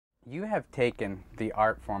You have taken the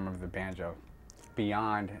art form of the banjo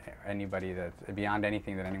beyond beyond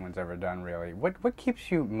anything that anyone's ever done, really. What keeps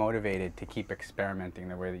you motivated to keep experimenting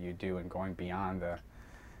the way that you do and going beyond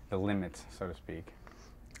the limits, so to speak?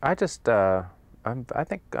 I just I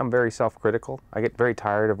think I'm very self-critical. I get very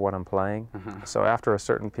tired of what I'm playing. So after a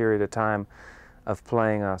certain period of time of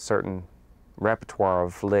playing a certain repertoire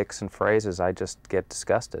of licks and phrases, I just get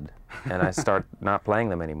disgusted and I start not playing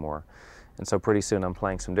them anymore. And so pretty soon I'm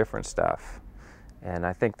playing some different stuff. And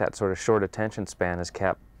I think that sort of short attention span has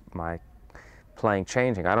kept my playing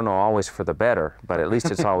changing. I don't know always for the better, but at least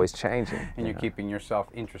it's always changing. And you're keeping yourself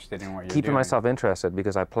interested in what you're doing. Keeping myself interested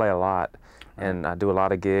because I play a lot, and I do a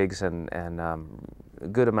lot of gigs and a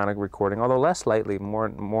good amount of recording. Although less lately,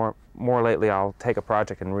 more lately, I'll take a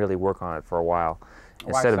project and really work on it for a while,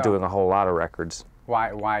 instead of doing a whole lot of records.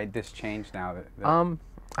 Why this change now?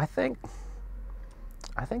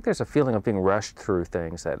 I think there's a feeling of being rushed through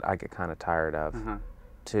things that I get kind of tired of,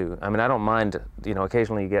 too. I mean, I don't mind, you know,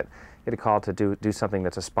 occasionally you get a call to do something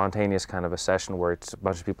that's a spontaneous kind of a session where it's a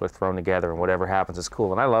bunch of people are thrown together and whatever happens is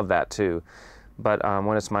cool, and I love that too. But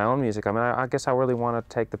when it's my own music, I mean, I guess I really want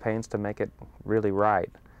to take the pains to make it really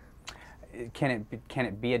right. Can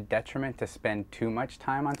it be a detriment to spend too much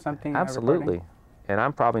time on something? Absolutely. And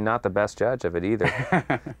I'm probably not the best judge of it either.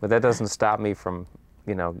 But that doesn't stop me from,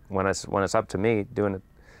 you know, when it's up to me, doing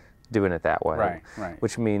it that way. Right.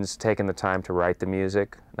 Which means taking the time to write the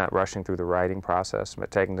music, not rushing through the writing process, but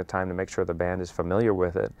taking the time to make sure the band is familiar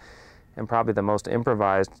with it. And probably the most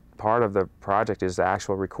improvised part of the project is the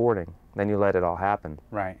actual recording. Then you let it all happen.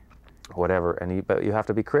 Right. Whatever. But you have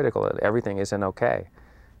to be critical. Everything isn't okay.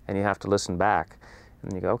 And you have to listen back.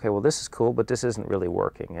 And you go, okay, well, this is cool, but this isn't really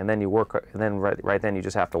working. And then you work, and then right then you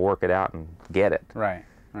just have to work it out and get it. Right.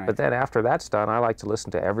 But then after that's done, I like to listen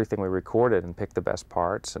to everything we recorded and pick the best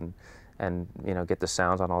parts and you know, get the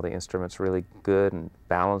sounds on all the instruments really good and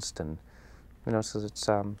balanced, and you know, so it's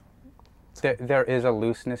there is a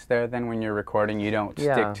looseness there then when you're recording. You don't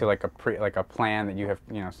stick to like a plan that you have,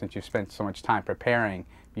 you know, since you've spent so much time preparing.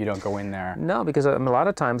 You don't go in there. No, because a lot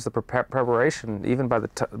of times the preparation, even by the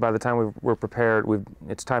time we're prepared,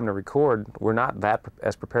 it's time to record. We're not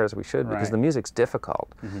as prepared as we should because the music's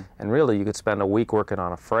difficult, and really you could spend a week working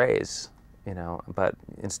on a phrase, you know. But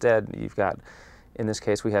instead, you've got, in this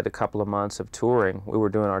case, we had a couple of months of touring. We were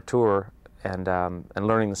doing our tour and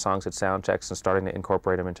learning the songs at sound checks and starting to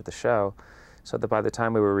incorporate them into the show, so that by the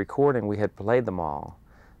time we were recording, we had played them all.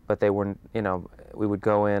 But they weren't, you know, we would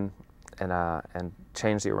go in and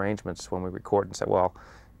change the arrangements when we record and say, well,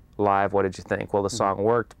 live, what did you think? Well, the song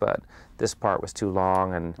worked, but this part was too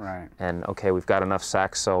long, and okay, we've got enough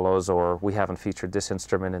sax solos, or we haven't featured this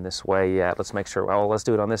instrument in this way yet. Let's make sure, well, let's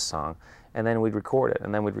do it on this song. And then we'd record it,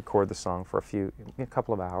 and then we'd record the song for a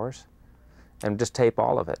couple of hours, and just tape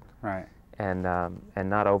all of it. Right. And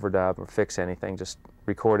not overdub or fix anything, just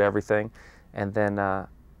record everything, and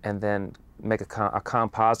then make a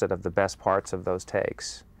composite of the best parts of those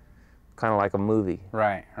takes. Kind of like a movie.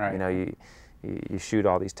 Right. You know, you shoot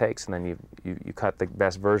all these takes, and then you cut the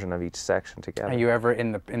best version of each section together. Are you ever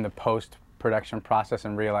in the post-production process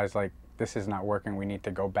and realize, like, this is not working, we need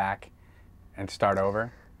to go back and start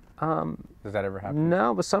over? Does that ever happen?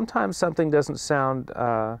 No, but sometimes something doesn't sound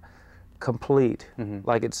complete.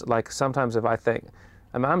 Like sometimes if I think,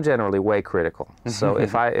 I mean, I'm generally way critical. So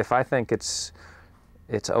if I think it's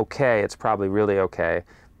okay, it's probably really okay.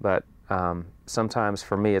 But sometimes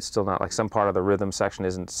for me, it's still not, like some part of the rhythm section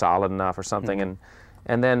isn't solid enough or something,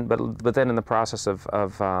 and then but then in the process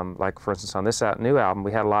of like for instance on this new album,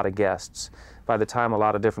 we had a lot of guests. By the time a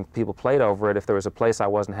lot of different people played over it, if there was a place I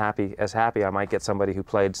wasn't as happy, I might get somebody who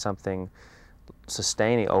played something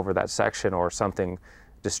sustaining over that section or something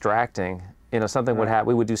distracting. You know, something would happen.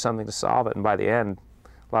 We would do something to solve it, and by the end,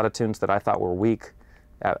 a lot of tunes that I thought were weak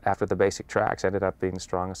after the basic tracks ended up being the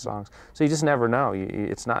strongest songs. So you just never know.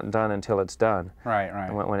 It's not done until it's done. Right.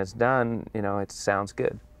 And when it's done, you know, it sounds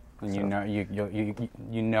good. And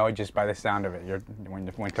you know it just by the sound of it.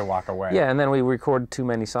 When to walk away. Yeah, and then we record too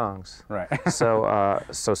many songs. Right. So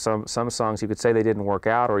some songs you could say they didn't work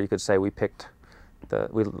out, or you could say we picked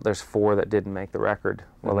there's 4 that didn't make the record.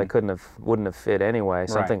 Well, they wouldn't have fit anyway.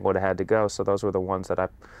 Something would have had to go. So those were the ones that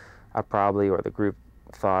I probably, or the group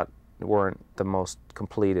thought weren't the most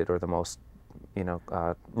completed or the most, you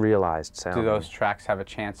know, realized sound. Do those tracks have a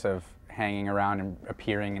chance of hanging around and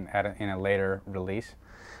appearing in a later release?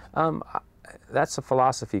 That's a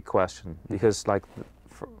philosophy question, because like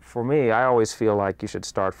for me, I always feel like you should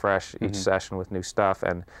start fresh each session with new stuff,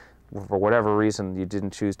 and for whatever reason you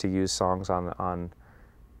didn't choose to use songs on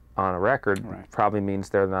on a record probably means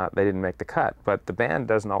they didn't make the cut. But the band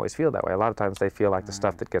doesn't always feel that way. A lot of times they feel like the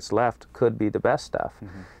stuff that gets left could be the best stuff.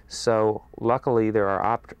 So luckily there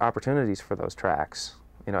are opportunities for those tracks,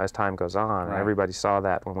 you know, as time goes on. And everybody saw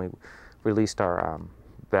that when we released our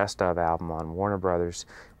Best Of album on Warner Brothers.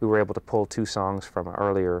 We were able to pull 2 songs from an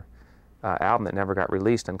earlier album that never got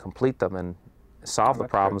released and complete them and solve the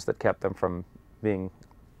problems that kept them from being,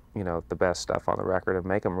 you know, the best stuff on the record, and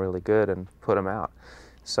make them really good and put them out.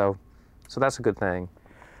 So that's a good thing.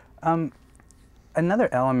 Another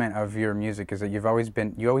element of your music is that you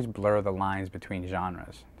always blur the lines between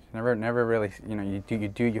genres. Never really, you know,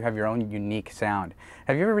 you have your own unique sound.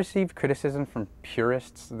 Have you ever received criticism from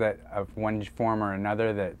purists that of one form or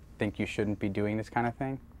another that think you shouldn't be doing this kind of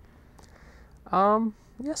thing?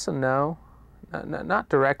 Yes and no. Not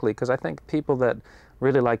directly, because I think people that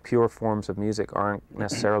really like pure forms of music aren't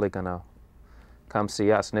necessarily going to come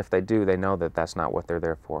see us, and if they do, they know that that's not what they're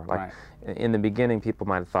there for. Like in the beginning, people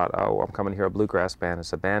might have thought, oh, I'm coming to hear a bluegrass band,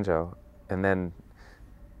 it's a banjo, and then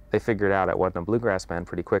they figured out it wasn't a bluegrass band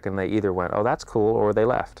pretty quick, and they either went, oh, that's cool, or they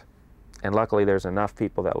left. And luckily there's enough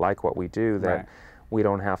people that like what we do that we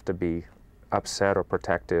don't have to be upset or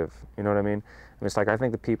protective, you know what I mean? It's like, I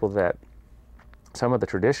think the people that, some of the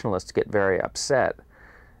traditionalists get very upset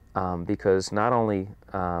because not only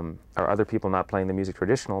are other people not playing the music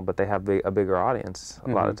traditional, but they have a bigger audience a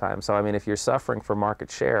lot of times. So I mean, if you're suffering for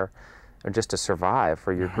market share, or just to survive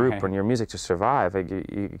for your group and your music to survive,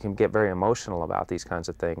 you can get very emotional about these kinds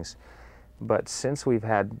of things. But since we've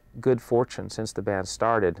had good fortune since the band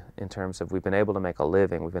started, in terms of we've been able to make a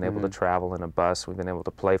living, we've been able to travel in a bus, we've been able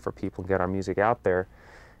to play for people, get our music out there,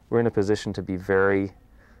 we're in a position to be very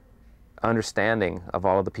understanding of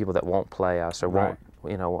all of the people that won't play us or won't,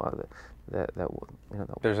 you know,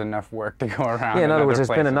 there's enough work to go around. Yeah, in other words, there's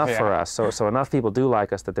been enough for us. So enough people do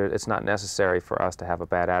like us that it's not necessary for us to have a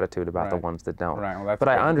bad attitude about the ones that don't. Well, that's but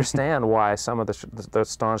I understand why some of the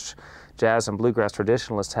staunch jazz and bluegrass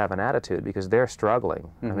traditionalists have an attitude, because they're struggling.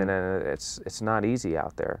 I mean, it's not easy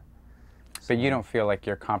out there. But you don't feel like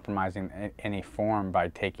you're compromising any form by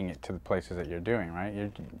taking it to the places that you're doing, right?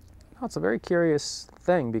 No, it's a very curious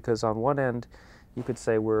thing, because on one end, you could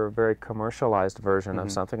say we're a very commercialized version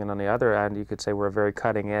of something, and on the other end, you could say we're a very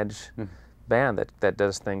cutting-edge band that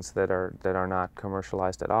does things that are not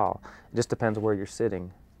commercialized at all. It just depends where you're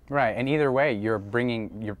sitting. Right, and either way, you're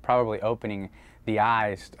probably opening the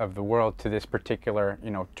eyes of the world to this particular, you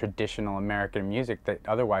know, traditional American music that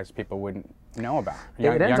otherwise people wouldn't know about.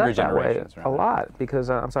 It ends up that way a lot, because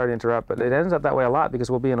I'm sorry to interrupt, but it ends up that way a lot because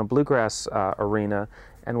we'll be in a bluegrass arena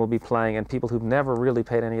and we'll be playing, and people who've never really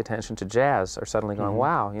paid any attention to jazz are suddenly going,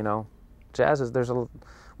 wow, you know, jazz is,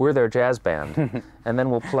 we're their jazz band. And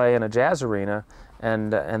then we'll play in a jazz arena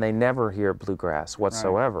and they never hear bluegrass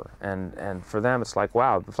whatsoever. And for them it's like,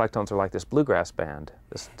 wow, the Flecktones are like this bluegrass band,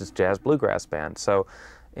 this jazz bluegrass band. So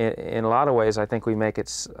in a lot of ways, I think we make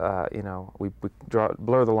it, you know, we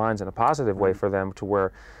blur the lines in a positive way for them, to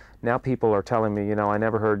where now people are telling me, you know, I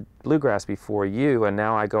never heard bluegrass before you, and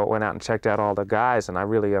now I went out and checked out all the guys, and I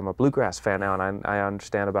really am a bluegrass fan now, and I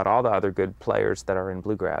understand about all the other good players that are in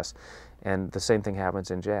bluegrass. And the same thing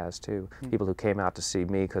happens in jazz, too. People who came out to see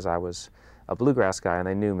me because I was a bluegrass guy and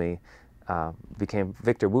they knew me, became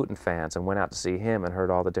Victor Wooten fans and went out to see him and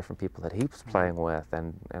heard all the different people that he was playing with,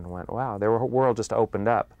 and went, wow, their world just opened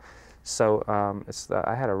up. So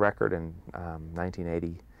I had a record in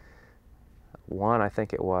 1981, I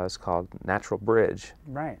think it was, called Natural Bridge.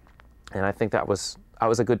 Right. And I think that was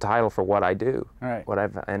a good title for what I do, what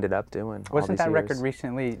I've ended up doing. Wasn't that record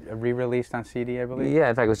recently re-released on CD, I believe? Yeah,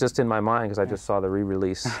 in fact, it was just in my mind because I just saw the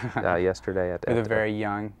re-release yesterday. With a very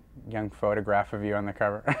young photograph of you on the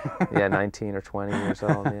cover. Yeah, 19 or 20 years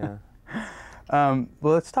old, yeah. Well,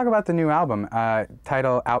 let's talk about the new album.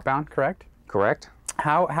 Title Outbound, correct? Correct.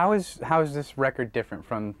 How is this record different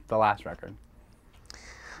from the last record?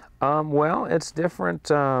 Well, it's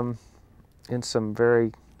different in some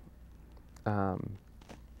very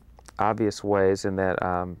obvious ways, in that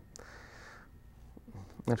I'm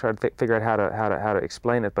trying to figure out how to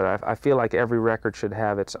explain it, but I feel like every record should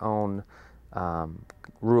have its own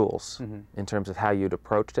rules in terms of how you'd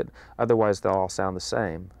approached it. Otherwise, they'll all sound the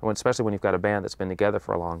same, especially when you've got a band that's been together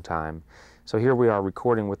for a long time. So here we are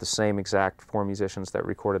recording with the same exact 4 musicians that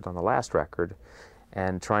recorded on the last record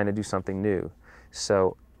and trying to do something new.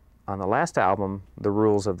 So on the last album, the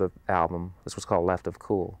rules of the album, this was called Left of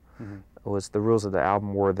Cool, the rules of the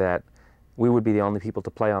album were that we would be the only people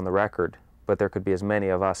to play on the record, but there could be as many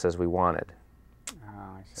of us as we wanted.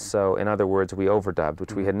 So, in other words, we overdubbed,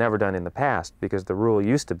 which we had never done in the past, because the rule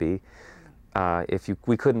used to be,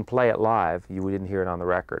 we couldn't play it live, we didn't hear it on the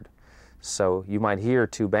record. So you might hear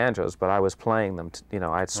two banjos, but I was playing them. You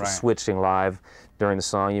know, I was switching live during the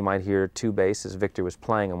song. You might hear two basses. Victor was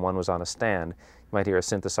playing and one was on a stand. You might hear a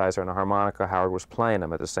synthesizer and a harmonica. Howard was playing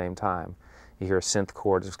them at the same time. You hear a synth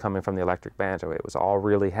chord just coming from the electric banjo. It was all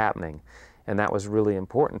really happening, and that was really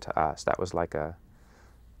important to us. That was like a,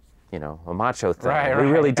 you know, a macho thing.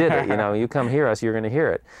 We really did it. You know, you come hear us, you're going to hear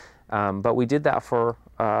it. But we did that for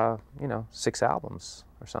you know, 6 albums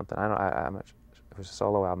or something. I'm not, it was a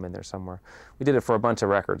solo album in there somewhere. We did it for a bunch of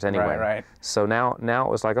records anyway. So now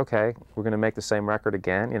it was like, okay, we're going to make the same record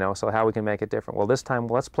again, you know, so how we can make it different. Well, this time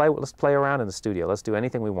let's play around in the studio. Let's do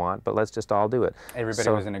anything we want, but let's just all do it. Everybody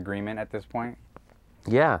was in agreement at this point?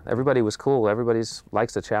 Yeah, everybody was cool. Everybody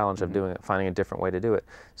likes the challenge of doing it, finding a different way to do it.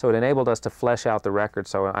 So it enabled us to flesh out the record.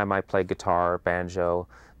 So I might play guitar, banjo,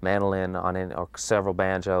 mandolin or several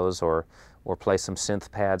banjos, or play some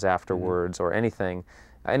synth pads afterwards, or anything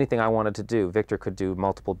I wanted to do. Victor could do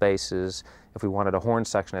multiple basses. If we wanted a horn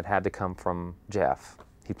section, it had to come from Jeff.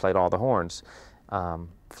 He played all the horns.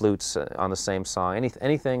 Flutes on the same song.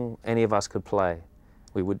 Anything any of us could play,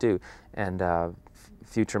 we would do. And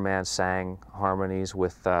Future Man sang harmonies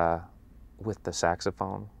with the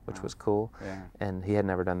saxophone, which was cool. Yeah. And he had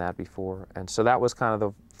never done that before. And so that was kind of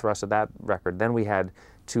the thrust of that record. Then we had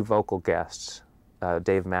 2 vocal guests,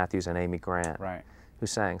 Dave Matthews and Amy Grant, who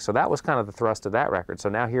sang. So that was kind of the thrust of that record. So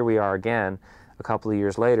now here we are again, a couple of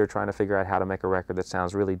years later, trying to figure out how to make a record that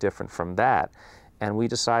sounds really different from that. And we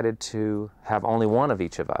decided to have only one of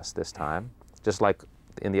each of us this time, just like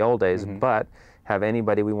in the old days, but have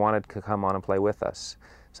anybody we wanted to come on and play with us.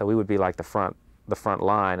 So we would be like the front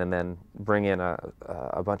line, and then bring in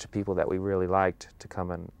a bunch of people that we really liked to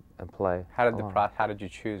come and play. How did you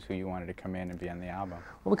choose who you wanted to come in and be on the album?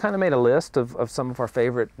 Well, we kind of made a list of some of our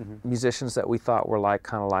favorite musicians that we thought were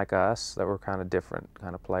kind of like us, that were kind of different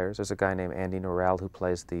kind of players. There's a guy named Andy Norell who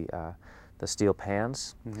plays the steel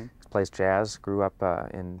pans. He plays jazz. Grew up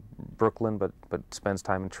in Brooklyn, but spends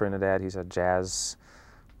time in Trinidad. He's a jazz,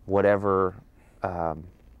 whatever,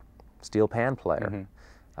 steel pan player.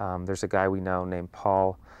 There's a guy we know named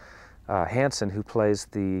Paul Hansen who plays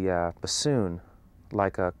the bassoon,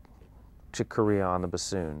 like a Chick Corea on the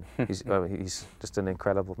bassoon. He's just an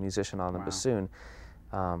incredible musician on the bassoon.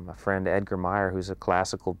 A friend, Edgar Meyer, who's a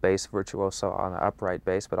classical bass virtuoso on an upright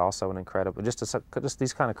bass, but also an incredible, just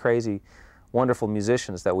these kind of crazy, wonderful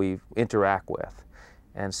musicians that we interact with.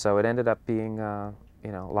 And so it ended up being,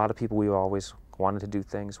 you know, a lot of people we always wanted to do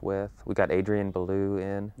things with. We got Adrian Belew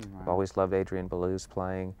in. I've always loved Adrian Belew's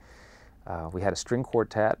playing. We had a string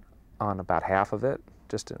quartet on about half of it.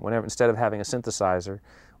 Just whenever, instead of having a synthesizer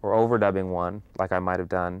or overdubbing one like I might have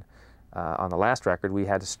done on the last record, we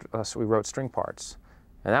wrote string parts,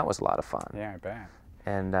 and that was a lot of fun. Yeah, I bet.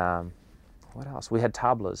 And what else? We had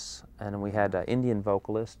tablas, and we had an Indian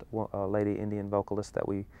vocalist, a lady Indian vocalist that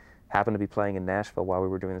we happened to be playing in Nashville while we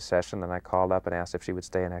were doing the session, and I called up and asked if she would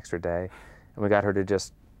stay an extra day, and we got her to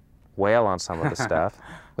just wail on some of the stuff,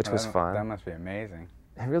 which was fun. That must be amazing.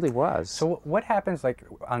 It really was. So what happens like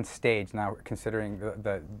on stage now, considering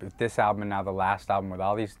this album and now the last album with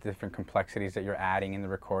all these different complexities that you're adding in the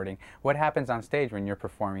recording? What happens on stage when you're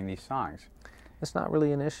performing these songs? It's not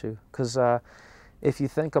really an issue, because if you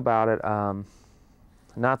think about it,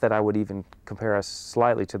 not that I would even compare us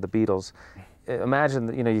slightly to the Beatles. Imagine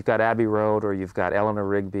that, you know, you've got Abbey Road or you've got Eleanor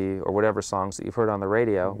Rigby or whatever songs that you've heard on the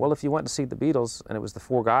radio. Well, if you went to see the Beatles and it was the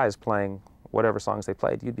 4 guys playing whatever songs they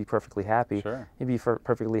played, you'd be perfectly happy. Sure. You'd be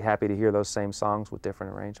perfectly happy to hear those same songs with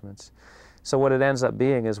different arrangements. So what it ends up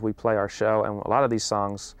being is we play our show, and a lot of these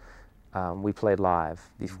songs we played live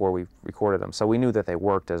before we recorded them. So we knew that they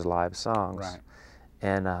worked as live songs. Right.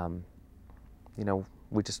 And, you know,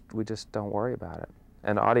 we just don't worry about it.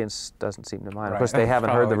 And the audience doesn't seem to mind. Right. Of course, they haven't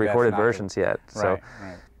heard the recorded versions yet. So,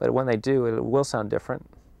 right. But when they do, it will sound different.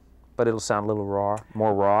 But it'll sound a little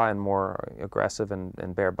more raw and more aggressive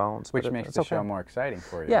and bare bones. Which makes the show more exciting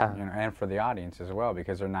for you. Yeah. You know, and for the audience as well,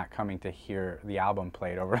 because they're not coming to hear the album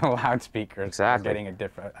played over a loudspeaker. Exactly. They're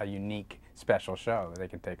getting a unique, special show that they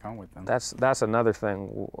can take home with them. That's another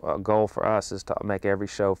thing. A goal for us is to make every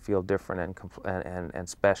show feel different and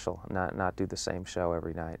special, not do the same show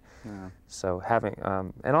every night. Yeah. So having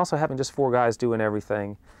and also having just 4 guys doing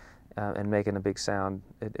everything and making a big sound,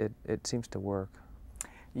 it seems to work.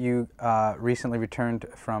 You recently returned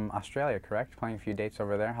from Australia, correct? Playing a few dates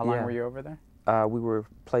over there. How long were you over there? We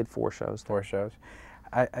played 4 shows. 4 shows.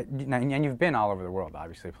 And you've been all over the world,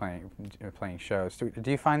 obviously, playing shows.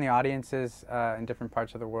 Do you find the audiences in different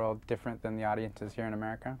parts of the world different than the audiences here in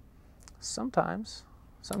America? Sometimes.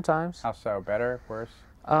 Sometimes. How so? Better? Worse?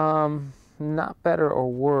 Not better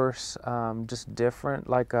or worse, just different,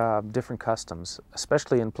 like different customs,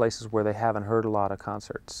 especially in places where they haven't heard a lot of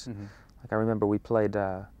concerts. Like I remember we played,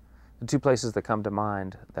 the two places that come to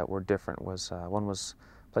mind that were different was, one was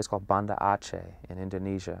a place called Banda Aceh in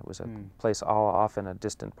Indonesia. It was a place all off in a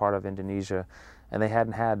distant part of Indonesia, and they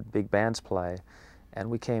hadn't had big bands play. And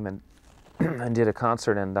we came and, and did a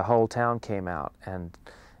concert, and the whole town came out, and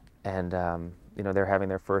you know, they're having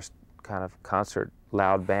their first kind of concert,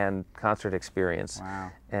 loud band concert experience.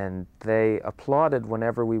 Wow. And they applauded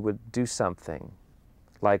whenever we would do something.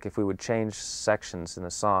 Like if we would change sections in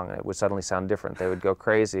a song, it would suddenly sound different. They would go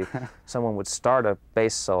crazy. Someone would start a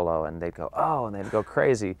bass solo and they'd go, oh, and they'd go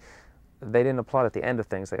crazy. They didn't applaud at the end of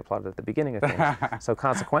things, they applauded at the beginning of things. So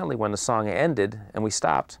consequently, when the song ended and we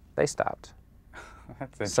stopped, they stopped.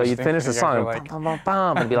 That's so you'd finish the song and like, bum, bum,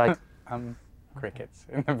 bum, and be like, crickets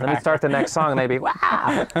in the back. Then you start the next song and they'd be,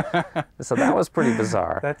 wow! So that was pretty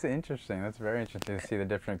bizarre. That's interesting. That's very interesting to see the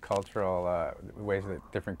different cultural ways that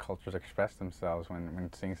different cultures express themselves when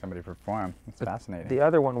seeing somebody perform. It's fascinating. The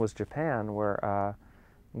other one was Japan, where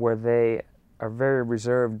they are very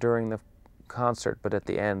reserved during the concert, but at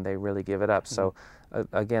the end they really give it up. So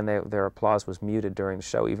again, their applause was muted during the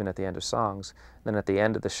show, even at the end of songs. Then at the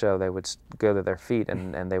end of the show, they would go to their feet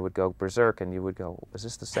and they would go berserk, and you would go, "Was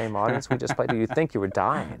this the same audience we just played? You'd think you were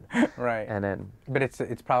dying." Right. And then, but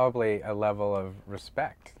it's probably a level of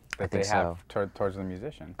respect that they have so. Towards the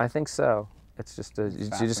musician. I think so. It's just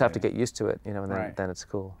you just have to get used to it, you know, and then, then it's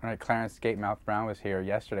cool. Right. Clarence Gatemouth Brown was here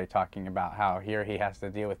yesterday talking about how here he has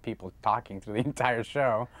to deal with people talking through the entire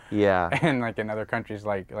show. Yeah. And like in other countries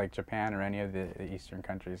like Japan or any of the Eastern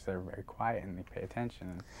countries, they're very quiet and they pay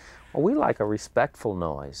attention. Well, we like a respectful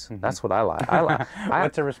noise. That's what I like.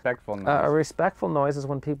 What's a respectful noise? A respectful noise is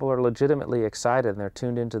when people are legitimately excited and they're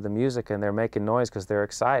tuned into the music and they're making noise because they're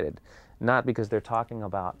excited, not because they're talking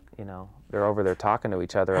about, you know, they're over there talking to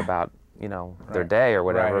each other about, you know, their day or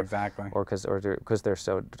whatever. Right, exactly. Or because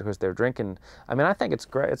they're drinking. I mean, I think it's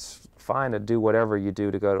great. It's fine to do whatever you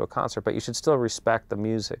do to go to a concert, but you should still respect the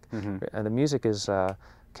music. And the music is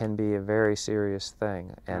can be a very serious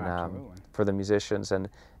thing, and for the musicians, and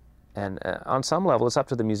on some level, it's up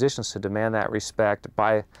to the musicians to demand that respect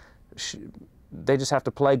by. They just have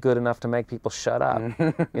to play good enough to make people shut up,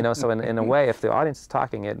 you know. So in a way, if the audience is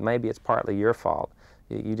talking, maybe it's partly your fault.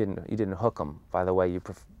 You didn't hook them by the way you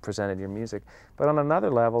presented your music. But on another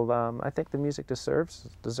level, I think the music deserves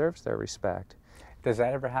their respect. Does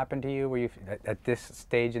that ever happen to you, where you at this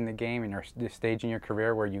stage in the game, in this stage in your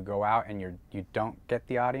career, where you go out and you don't get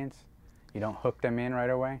the audience, you don't hook them in right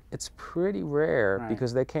away? It's pretty rare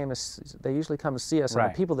because they usually come to see us, and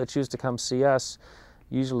the people that choose to come see us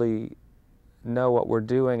usually know what we're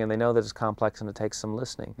doing, and they know that it's complex and it takes some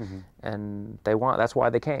listening, and that's why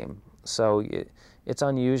they came. So it's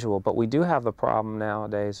unusual, but we do have the problem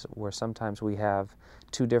nowadays where sometimes we have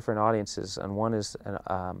two different audiences, and one is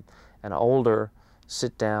an older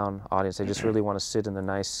sit-down audience. They just really want to sit in the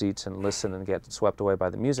nice seats and listen and get swept away by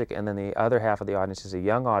the music, and then the other half of the audience is a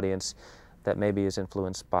young audience that maybe is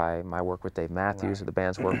influenced by my work with Dave Matthews or the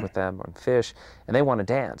band's work with them on Fish, and they want to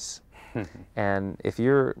dance. And if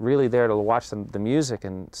you're really there to watch the music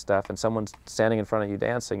and stuff, and someone's standing in front of you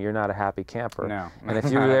dancing, you're not a happy camper. No. And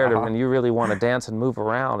if you're there and you really want to dance and move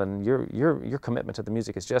around, and your commitment to the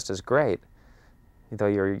music is just as great,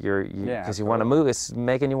 though because you want to move, it's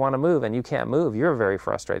making you want to move, and you can't move. You're a very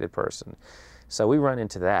frustrated person. So we run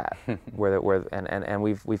into that, and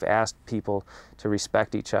we've asked people to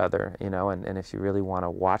respect each other, you know, and if you really want to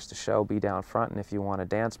watch the show, be down front, and if you want to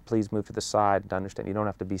dance, please move to the side and understand you don't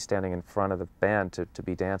have to be standing in front of the band to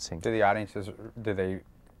be dancing. Do the audiences, do they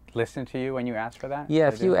listen to you when you ask for that? Yeah,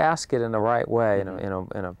 if you ask it in the right way, in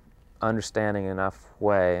a understanding enough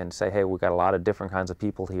way, and say, hey, we've got a lot of different kinds of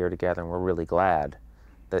people here together, and we're really glad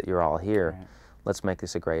that you're all here. Right. Let's make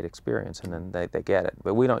this a great experience, and then they get it.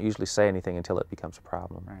 But we don't usually say anything until it becomes a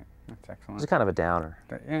problem. Right, that's excellent. It's kind of a downer.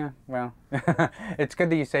 Yeah, well, it's good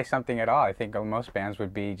that you say something at all. I think most bands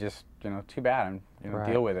would be just, too bad,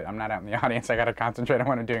 deal with it. I'm not out in the audience. I got to concentrate on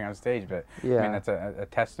what I'm doing on stage. But I mean, that's a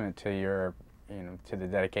testament to your, to the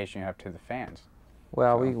dedication you have to the fans.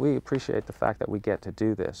 Well, we appreciate the fact that we get to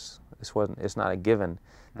do this. It's not a given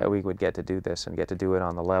that we would get to do this and get to do it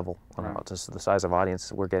on the level, just the size of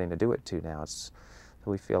audience we're getting to do it to now.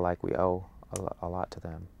 We feel like we owe a lot to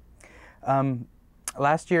them.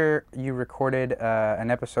 Last year, you recorded an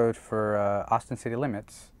episode for Austin City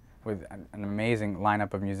Limits with an amazing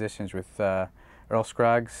lineup of musicians with Earl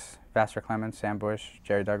Scruggs, Vassar Clements, Sam Bush,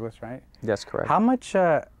 Jerry Douglas, right? That's correct. How much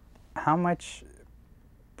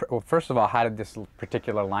well, first of all, how did this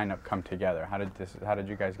particular lineup come together? How did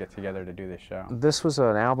you guys get together to do this show? This was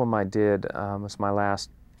an album I did. It's my last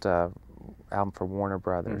album for Warner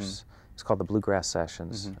Brothers. It's called the Bluegrass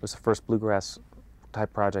Sessions. It was the first bluegrass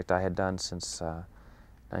type project I had done since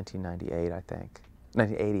 1998, I think,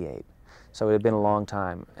 1988. So it had been a long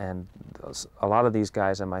time, and a lot of these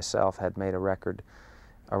guys and myself had made a record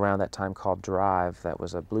around that time called Drive. That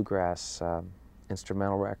was a bluegrass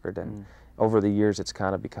instrumental record, and over the years it's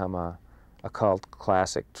kind of become a cult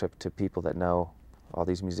classic to people that know all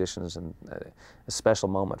these musicians, and a special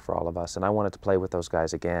moment for all of us. And I wanted to play with those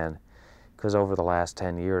guys again, because over the last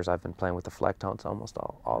 10 years I've been playing with the Flecktones almost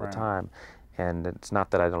all the time. And it's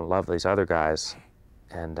not that I don't love these other guys,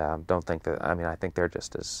 and don't think that, I mean, I think they're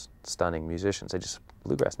just as stunning musicians. They're just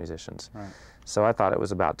bluegrass musicians. So I thought it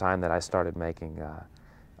was about time that I started making a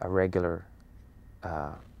regular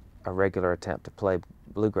attempt to play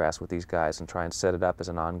bluegrass with these guys and try and set it up as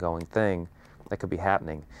an ongoing thing that could be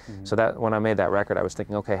happening. So that when I made that record, I was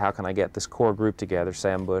thinking, okay, how can I get this core group together,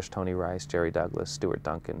 Sam Bush, Tony Rice, Jerry Douglas, Stuart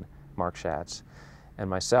Duncan, Mark Schatz, and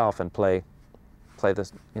myself, and play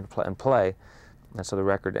this, and so the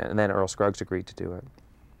record, and then Earl Scruggs agreed to do it,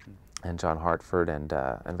 and John Hartford, and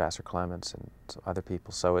Vassar Clements, and some other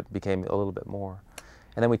people, so it became a little bit more.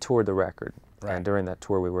 And then we toured the record, and during that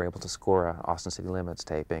tour we were able to score a Austin City Limits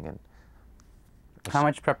taping. And how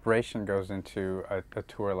much preparation goes into a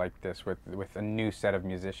tour like this with a new set of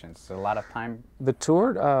musicians? Is it a lot of time? The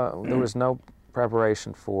tour, there was no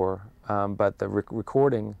preparation for, but the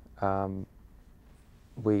recording, I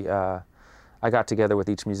got together with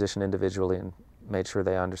each musician individually and made sure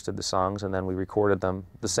they understood the songs, and then we recorded them.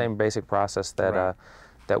 The same basic process that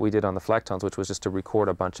that we did on the Flecktones, which was just to record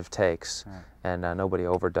a bunch of takes, and nobody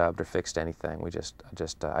overdubbed or fixed anything. I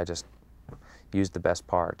just used the best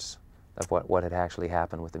parts of what had actually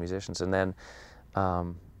happened with the musicians. And then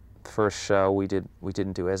the first show we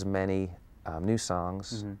didn't do as many new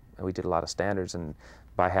songs, and we did a lot of standards. And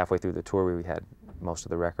by halfway through the tour, we had most of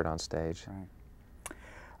the record on stage.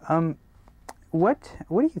 What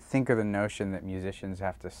do you think of the notion that musicians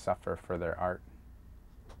have to suffer for their art?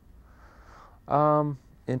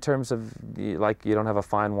 In terms of, like, you don't have a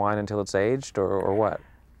fine wine until it's aged, or what?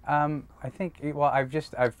 I think, well,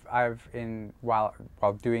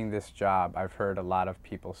 while doing this job, I've heard a lot of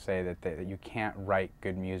people say that you can't write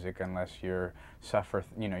good music unless you suffer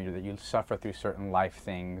through certain life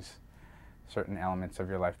things, certain elements of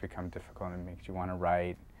your life become difficult and it makes you want to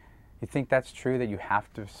write. You think that's true, that you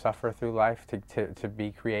have to suffer through life to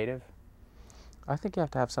be creative? I think you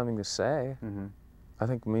have to have something to say. I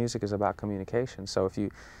think music is about communication. So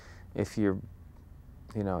if you're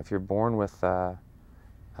born with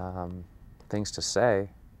things to say,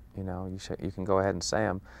 you can go ahead and say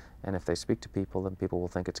them, and if they speak to people, then people will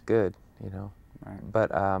think it's good,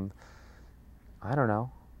 But I don't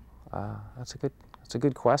know. That's a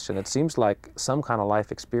good question. It seems like some kind of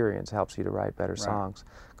life experience helps you to write better songs,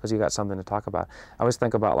 because you got something to talk about. I always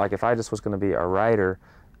think about, like, if I just was going to be a writer,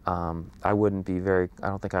 I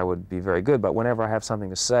don't think I would be very good, but whenever I have something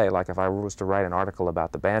to say, like if I was to write an article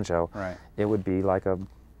about the banjo, it would be like a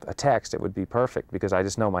text. It would be perfect, because I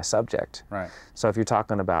just know my subject. So if you're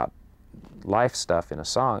talking about life stuff in a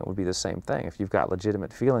song, it would be the same thing. If you've got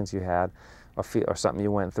legitimate feelings you had, or something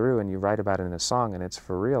you went through, and you write about it in a song, and it's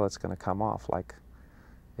for real, it's going to come off like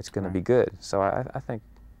it's going to be good. So I think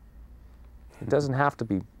it doesn't have to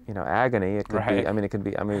be, agony. It could be. It could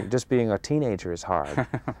be. Just being a teenager is hard.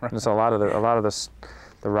 And so a lot of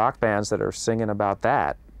the rock bands that are singing about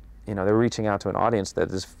that, they're reaching out to an audience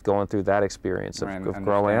that is going through that experience of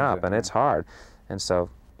growing up, and it's hard. And so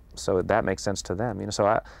that makes sense to them. So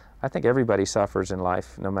I think everybody suffers in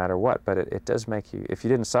life, no matter what. But it does make you. If you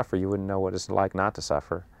didn't suffer, you wouldn't know what it's like not to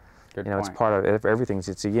suffer. Good point. It's part of everything.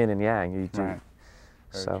 It's a yin and yang. You do.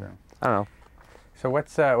 So true. I don't know. So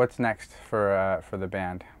what's next for the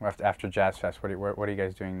band after Jazz Fest? What are you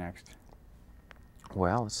guys doing next?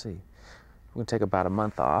 Well, let's see. We're going to take about a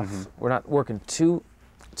month off. We're not working too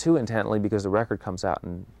intently, because the record comes out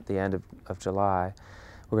in the end of July.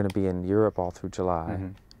 We're going to be in Europe all through July.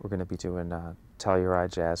 We're going to be doing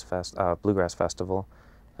Telluride Bluegrass Festival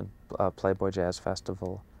and Playboy Jazz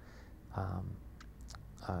Festival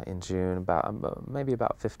in June. Maybe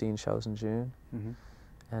about 15 shows in June.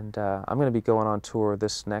 And I'm going to be going on tour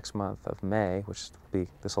this next month of May, which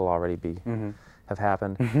this will already have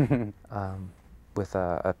happened, with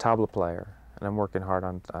a tabla player. And I'm working hard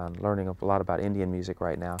on learning a lot about Indian music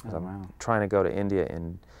right now, because I'm trying to go to India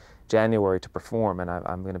in January to perform, and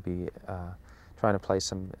I'm going to be trying to play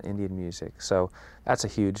some Indian music. So that's a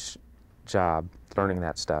huge job, learning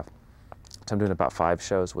that stuff. So I'm doing about 5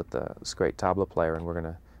 shows with this great tabla player, and we're going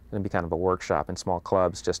to It'll be kind of a workshop in small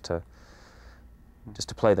clubs just to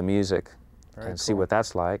play the music and see what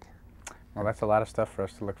that's like. Well, that's a lot of stuff for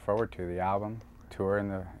us to look forward to. The album, tour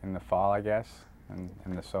in the fall, I guess, and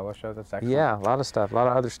the solo shows. That's excellent. Yeah, a lot of stuff, a lot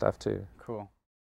of other stuff too. Cool.